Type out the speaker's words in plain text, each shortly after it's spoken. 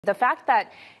The fact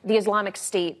that the Islamic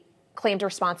State claimed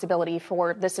responsibility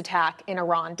for this attack in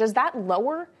Iran, does that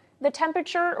lower the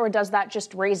temperature or does that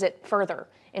just raise it further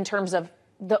in terms of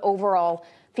the overall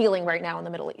feeling right now in the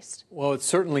Middle East? Well, it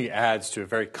certainly adds to a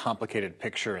very complicated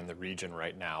picture in the region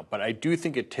right now. But I do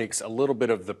think it takes a little bit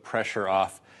of the pressure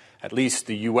off, at least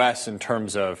the U.S. in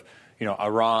terms of,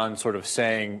 Iran sort of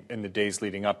saying in the days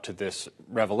leading up to this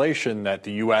revelation that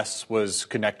the U.S. was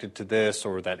connected to this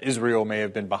or that Israel may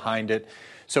have been behind it.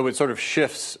 So it sort of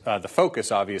shifts the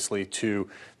focus, obviously, to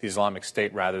the Islamic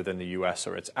State rather than the U.S.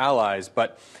 or its allies.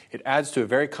 But it adds to a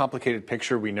very complicated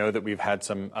picture. We know that we've had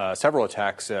several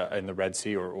attacks in the Red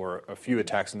Sea or a few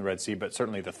attacks in the Red Sea, but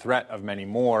certainly the threat of many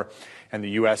more. And the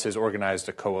U.S. has organized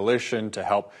a coalition to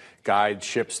help guide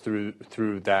ships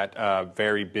through that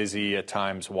very busy, at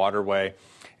times, waterway.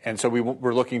 And so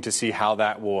we're looking to see how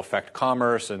that will affect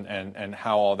commerce and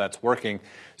how all that's working.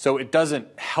 So it doesn't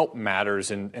help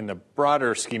matters in the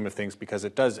broader scheme of things because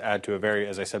it does add to a very,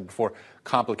 as I said before,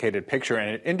 complicated picture. And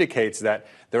it indicates that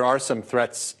there are some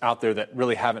threats out there that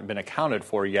really haven't been accounted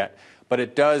for yet. But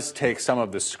it does take some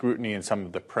of the scrutiny and some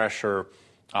of the pressure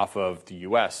off of the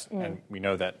U.S. And we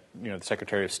know that, the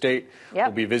Secretary of State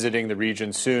will be visiting the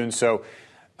region soon. So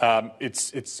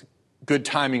it's good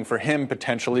timing for him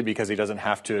potentially because he doesn't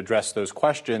have to address those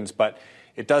questions, but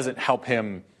it doesn't help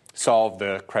him solve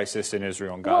the crisis in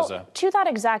Israel and Gaza. Well, to that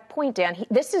exact point, Dan,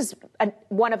 this is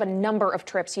one of a number of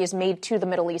trips he has made to the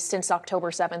Middle East since October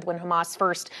 7th when Hamas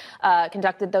first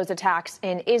conducted those attacks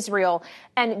in Israel.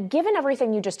 And given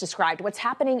everything you just described, what's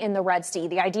happening in the Red Sea,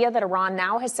 the idea that Iran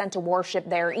now has sent a warship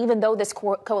there, even though this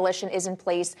coalition is in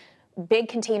place, big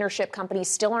container ship companies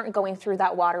still aren't going through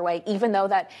that waterway, even though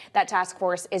that task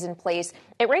force is in place.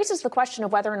 It raises the question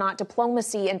of whether or not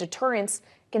diplomacy and deterrence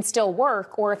can still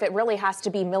work, or if it really has to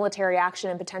be military action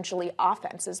and potentially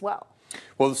offense as well.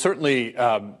 Well, certainly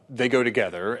they go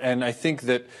together. And I think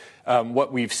that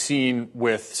what we've seen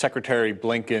with Secretary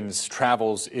Blinken's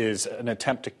travels is an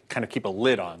attempt to kind of keep a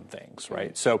lid on things,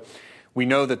 right? So we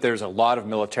know that there's a lot of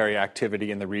military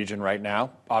activity in the region right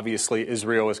now. Obviously,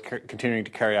 Israel is continuing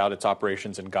to carry out its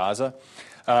operations in Gaza.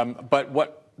 But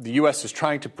what the U.S. is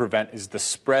trying to prevent is the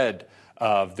spread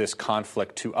of this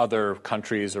conflict to other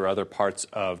countries or other parts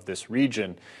of this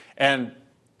region. And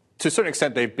to a certain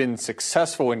extent, they've been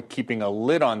successful in keeping a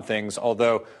lid on things,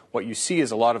 although what you see is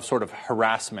a lot of sort of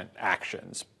harassment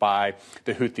actions by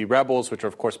the Houthi rebels, which are,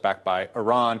 of course, backed by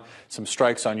Iran, some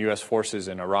strikes on U.S. forces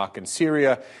in Iraq and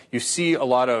Syria. You see a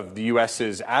lot of the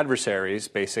U.S.'s adversaries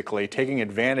basically taking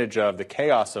advantage of the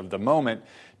chaos of the moment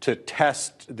to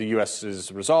test the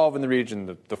U.S.'s resolve in the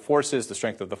region, the forces, the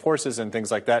strength of the forces, and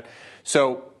things like that.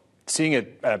 So seeing an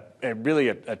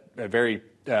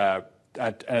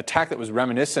attack that was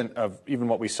reminiscent of even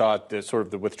what we saw at the sort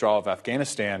of the withdrawal of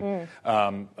Afghanistan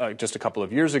just a couple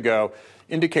of years ago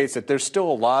indicates that there's still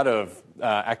a lot of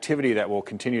activity that will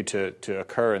continue to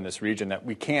occur in this region that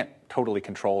we can't totally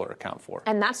control or account for.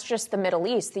 And that's just the Middle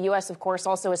East. The U.S., of course,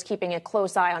 also is keeping a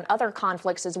close eye on other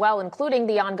conflicts as well, including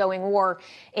the ongoing war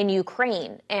in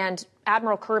Ukraine. And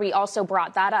Admiral Kirby also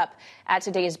brought that up at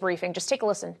today's briefing. Just take a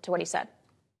listen to what he said.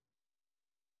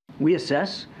 We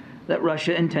assess that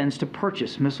Russia intends to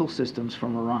purchase missile systems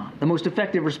from Iran. The most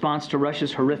effective response to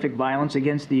Russia's horrific violence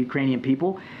against the Ukrainian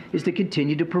people is to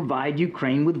continue to provide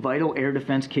Ukraine with vital air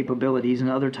defense capabilities and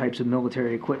other types of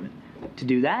military equipment. To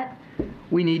do that,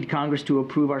 we need Congress to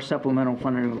approve our supplemental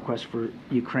funding request for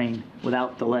Ukraine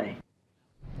without delay.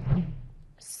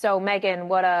 So, Megan,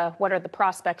 what are the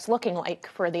prospects looking like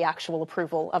for the actual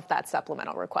approval of that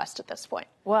supplemental request at this point?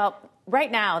 Well,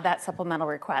 right now, that supplemental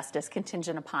request is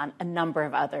contingent upon a number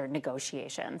of other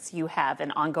negotiations. You have an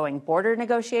ongoing border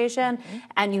negotiation,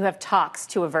 and you have talks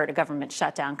to avert a government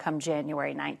shutdown come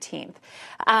January 19th.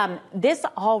 This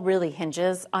all really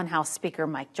hinges on how Speaker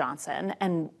Mike Johnson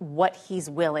and what he's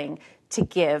willing to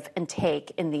give and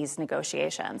take in these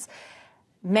negotiations.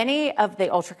 Many of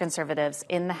the ultra-conservatives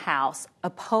in the House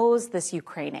oppose this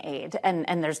Ukraine aid,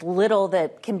 and there's little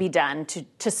that can be done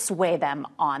to sway them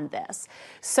on this.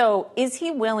 So is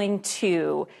he willing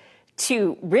to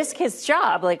risk his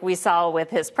job, like we saw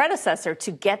with his predecessor, to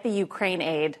get the Ukraine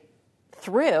aid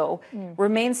through?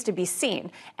 Remains to be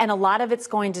seen. And a lot of it's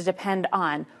going to depend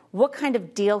on what kind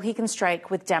of deal he can strike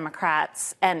with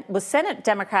Democrats and with Senate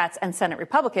Democrats and Senate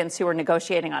Republicans who are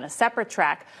negotiating on a separate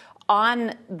track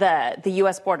on the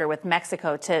U.S. border with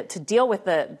Mexico to deal with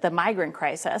the migrant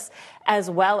crisis, as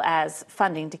well as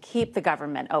funding to keep the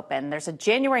government open. There's a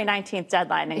January 19th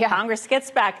deadline, and Congress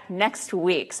gets back next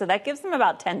week. So that gives them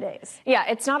about 10 days. Yeah,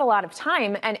 it's not a lot of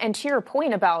time. And to your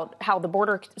point about how the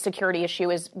border security issue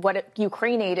is what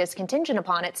Ukraine aid is contingent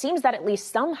upon, it seems that at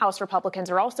least some House Republicans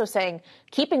are also saying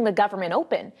keeping the government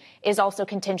open is also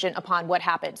contingent upon what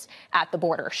happens at the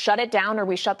border. Shut it down or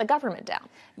we shut the government down.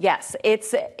 Yes,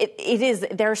 it is.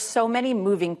 There's so many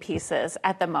moving pieces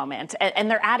at the moment, and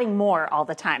they're adding more all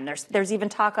the time. There's even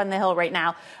talk on the Hill right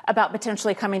now about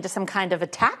potentially coming to some kind of a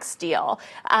tax deal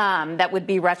that would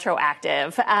be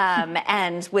retroactive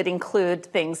and would include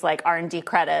things like R&D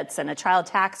credits and a child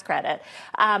tax credit.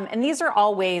 And these are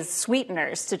always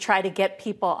sweeteners to try to get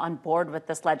people on board with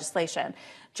this legislation.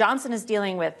 Johnson is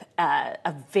dealing with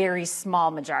a very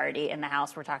small majority in the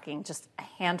House. We're talking just a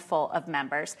handful of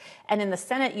members. And in the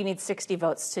Senate, you need 60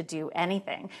 votes to do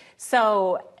anything.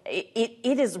 So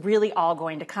it is really all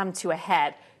going to come to a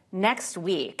head next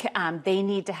week. They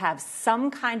need to have some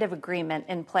kind of agreement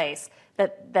in place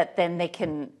that then they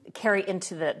can carry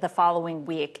into the following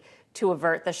week to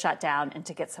avert the shutdown and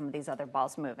to get some of these other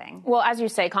balls moving. Well, as you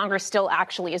say, Congress still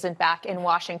actually isn't back in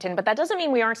Washington, but that doesn't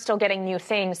mean we aren't still getting new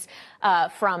things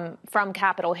from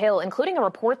Capitol Hill, including a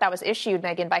report that was issued,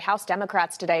 Megyn, by House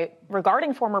Democrats today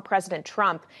regarding former President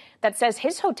Trump that says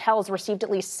his hotels received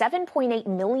at least $7.8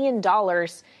 million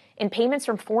in payments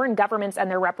from foreign governments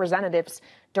and their representatives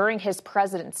during his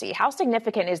presidency. How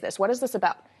significant is this? What is this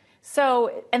about?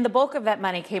 So, and the bulk of that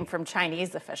money came from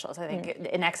Chinese officials, I think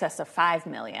in excess of $5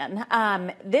 million.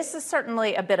 This is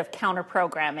certainly a bit of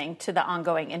counter-programming to the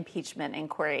ongoing impeachment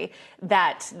inquiry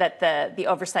that the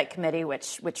Oversight Committee,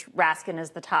 which Raskin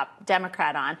is the top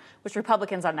Democrat on, which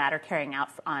Republicans on that are carrying out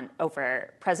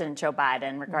over President Joe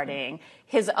Biden regarding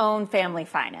his own family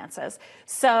finances.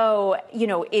 So, you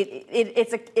know,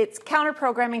 it's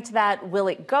counter-programming to that. Will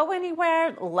it go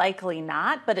anywhere? Likely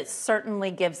not, but it certainly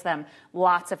gives them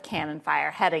lots of cannon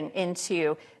fire heading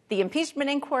into the impeachment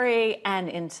inquiry and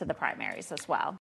into the primaries as well.